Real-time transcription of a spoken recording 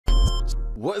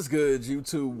What's good,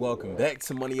 YouTube? Welcome back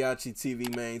to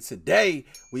MANIACITV, man. Today,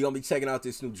 we gonna be checking out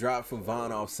this new drop from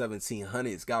VonOff1700.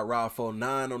 It's got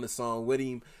Rob49 on the song with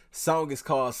him. Song is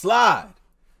called Slide.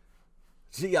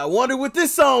 Gee, I wonder what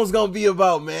this song's gonna be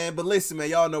about, man. But listen, man,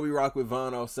 y'all know we rock with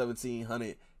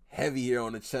VonOff1700 heavy here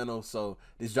on the channel. So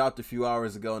this dropped a few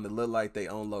hours ago, and it looked like they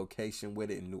own location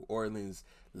with it in New Orleans.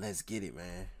 Let's get it,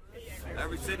 man.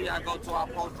 Every city I go to, I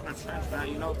post on the trench now,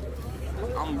 you know.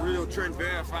 I'm real Trent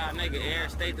verified, nigga. Every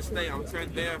state to state, I'm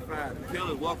Trent verified.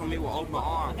 Killers welcome me with open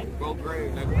arms. Go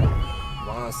grade, nigga.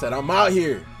 Von said, I'm out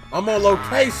here. I'm on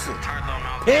location.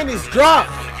 Pen is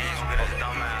dropped.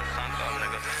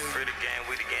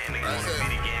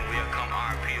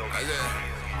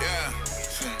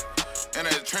 In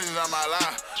the trenches on my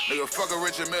life, nigga, fuck a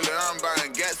Richard Miller, I'm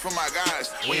buying gas for my guys.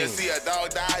 When you see a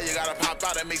dog die, you gotta pop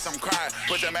out and make some cry.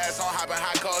 Put your mask on, hop in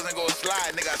hot cars and go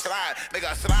slide. Nigga slide,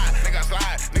 nigga slide, nigga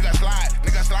slide, nigga slide,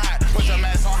 nigga slide. Put your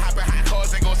mask on, hop in hot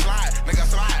cars and go slide. Nigga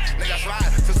slide,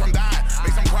 till some die,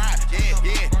 make some cry,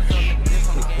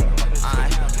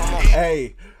 yeah.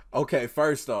 Hey, okay,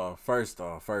 first off, I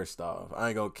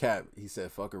ain't gonna cap. He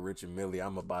said, fuck a Richard Mille,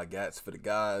 I'ma buy gats for the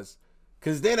guys.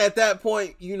 Cause then at that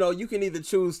point, you know, you can either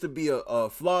choose to be a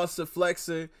flosser,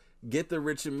 flexer, get the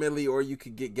Richard Mille, or you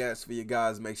could get gas for your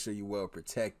guys, make sure you're well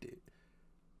protected.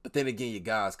 But then again, your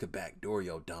guys could backdoor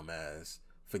your dumb ass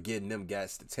for getting them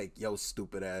gats to take your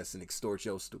stupid ass and extort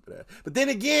your stupid ass. But then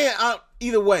again,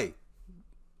 either way,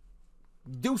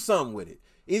 do something with it.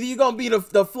 Either you're gonna be the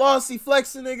flossy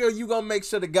flexing nigga, or you gonna make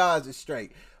sure the guys are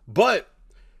straight. But,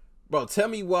 bro, tell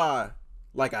me why.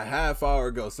 Like a half hour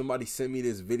ago, somebody sent me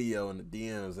this video in the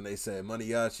DMs and they said,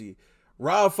 Maniaci,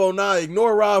 Rob49,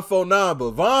 ignore Rob49,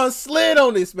 but Von slid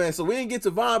on this, man. So we didn't get to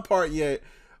Von part yet,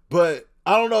 but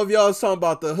I don't know if y'all was talking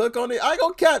about the hook on it. I ain't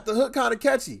gonna cap, the hook kind of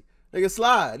catchy. Nigga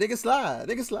slide, nigga slide,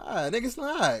 nigga slide, nigga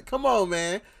slide. Come on,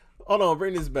 man. Hold on,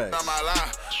 bring this back.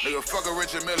 Nigga, fuck a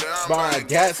Richard Miller, I'm buying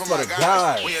gas for the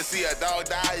guys. When you see a dog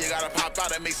die, you gotta pop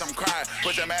out and make some cry.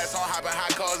 Put your mask on, hop in hot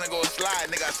cars and go slide.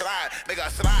 Nigga slide, nigga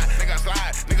slide, nigga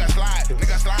slide, nigga slide,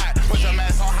 nigga slide. Put your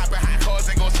mask on, hop in hot cars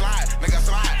and go slide. Nigga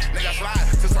slide,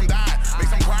 till some die, make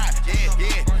some cry,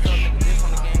 yeah.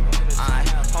 Alright,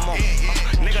 come on.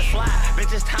 Nigga slide,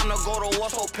 bitch, it's time to go to war,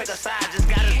 so pick a side. Just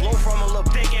got his low from a little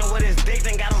dick, and with his dick,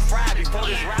 then got him fried. Before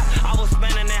this rap, I was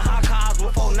spending in hot cars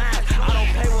with 4 9s. I don't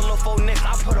play with little 4 nicks,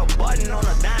 I put a button on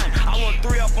a dime. I went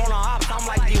 3 up on the ops, I'm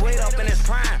like D-Wade up in his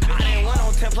prime. I didn't win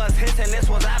on 10 plus hits, and this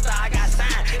was after I got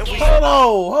signed.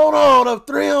 Hold on, up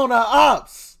 3 on the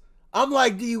ops. I'm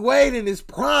like D-Wade in his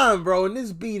prime, bro, and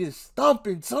this beat is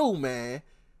thumping too, man.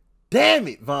 Damn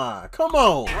it, Von, come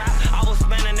on. I was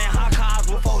spending in hot cars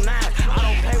with 4 9s. I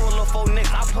don't play with little 4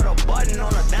 nicks, I put a button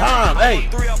on a dime. Hey,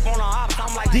 3 up on the ops,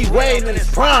 I'm like D-Wade in his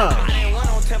prime. I didn't win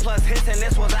on 10 plus hits, and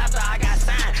this was after I got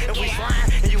signed. If we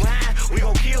flying and you high, we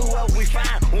gon' kill whoever we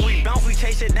find. When we bounce, we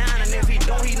chase it down, and if he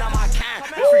don't, he not my kind.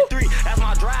 Free 3, that's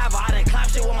my driver, I done clap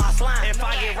shit with my slime. If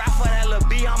I get rap for that little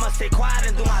B, I'ma sit quiet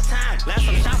and do my time. Let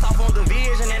some shots off on the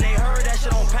vision, and they heard that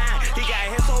shit on Pine. He got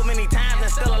hit so many times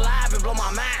and still alive and blow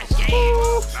my mind.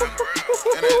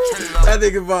 That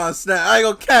nigga Von snap. I ain't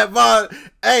gonna cap Von.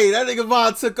 Hey, that nigga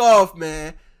Von took off,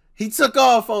 man. He took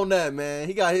off on that, man.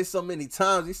 He got hit so many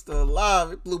times. He's still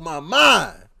alive. It blew my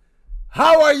mind.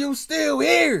 How are you still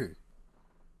here?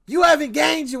 You haven't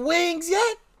gained your wings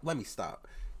yet? Let me stop.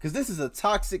 Because this is a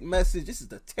toxic message. This is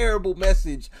the terrible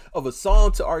message of a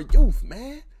song to our youth,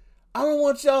 man. I don't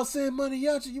want y'all saying,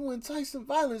 Maniaci, you enticing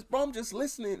violence, bro. I'm just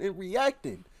listening and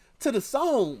reacting to the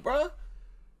song, bro.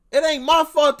 It ain't my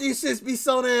fault these shits be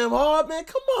so damn hard, man.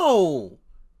 Come on.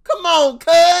 Come on,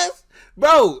 cuz.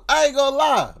 Bro, I ain't gonna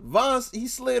lie. Von, he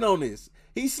slid on this.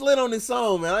 He slid on this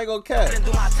song, man. I ain't gonna catch.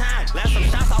 Do my time. Let some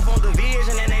shots off on the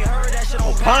vision, and they heard that shit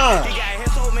on Pine. He got hit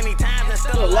so many times and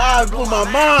still alive, blew my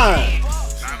mind.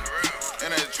 In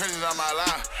the trenches on my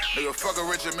life, nigga, fuck a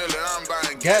Richard Miller, I'm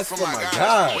buying gas for my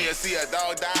guys. When you see a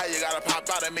dog die, you gotta pop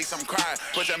out and make some cry.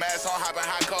 Put your mask on, hop in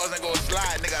hot cars and go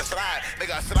slide. Nigga slide,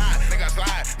 nigga slide, nigga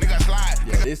slide, nigga slide.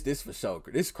 Yeah, this for sure.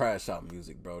 This crash out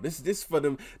music, bro. This for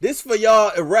them. This for y'all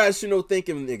irrational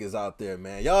thinking niggas out there,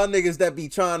 man. Y'all niggas that be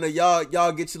trying to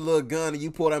y'all get your little gun and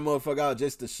you pull that motherfucker out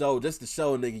just to show,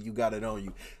 nigga, you got it on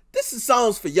you. This is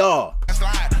songs for y'all.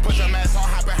 Slide, put your mask on,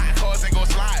 hop in hot cars and go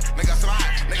slide.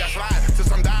 Nigga slide, till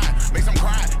some die, make some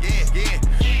cry, yeah.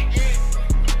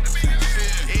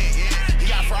 He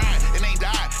got fried, it ain't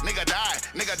died, nigga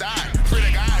die. Free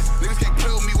the guys, niggas can't play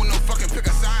with me with no fucking pick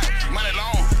a side. Money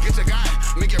long, get your guy,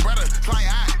 make your brother, fly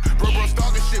eye. Bro,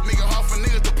 stalking shit, make it hard for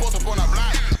niggas to post up on a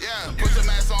block. Yeah, put your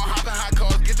mask on, hop in hot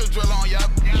cars, get your drill on, yup.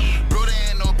 Bro, they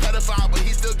ain't no pedophile, but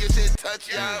he still get shit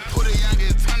touched, yeah. Put a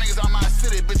youngest, turn niggas out my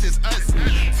city.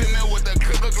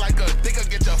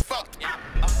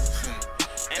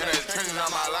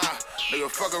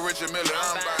 fuck a Richard Miller,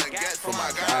 I'm buying gas for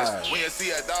my guys. When you see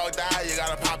a dog die, you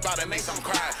gotta pop out and make some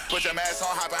cry. Put your mask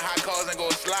on, hop in hot cars and go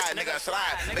slide. Nigga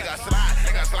slide, nigga slide,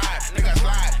 nigga slide, nigga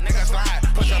slide, nigga slide.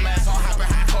 Put your mask on, hop in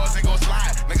hot cars and go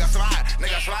slide. Nigga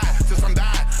slide, till some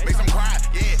die, make some cry.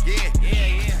 Yeah.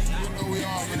 You know we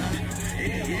all, man.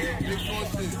 Big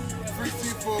bullshit. Free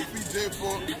C4, free J4,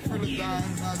 free Ladine,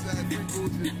 free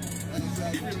bullshit,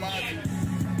 free Logic.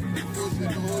 Big bullshit,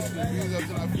 the whole shit. Hands up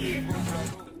till I feel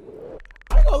bullshit.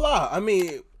 I ain't gonna lie. I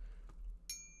mean,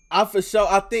 I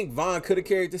think Von could have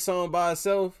carried the song by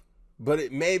itself,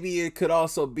 but maybe it could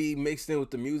also be mixed in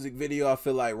with the music video. I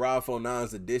feel like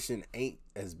Rob49's edition ain't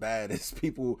as bad as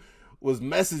people was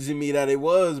messaging me that it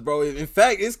was, bro. In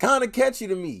fact, it's kind of catchy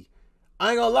to me.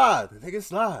 I ain't gonna lie. Nigga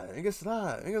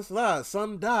slide.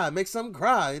 Some die, make some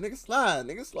cry. Nigga slide.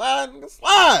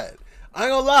 I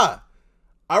ain't gonna lie.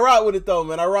 I rock with it though,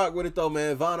 man.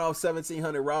 VonOff1700,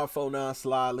 Rob49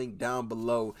 slide, link down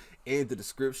below in the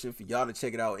description for y'all to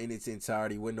check it out in its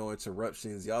entirety with no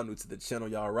interruptions. Y'all new to the channel,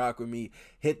 y'all rock with me.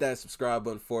 Hit that subscribe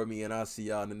button for me, and I'll see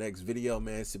y'all in the next video,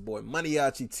 man. It's your boy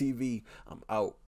MANIACITV. I'm out.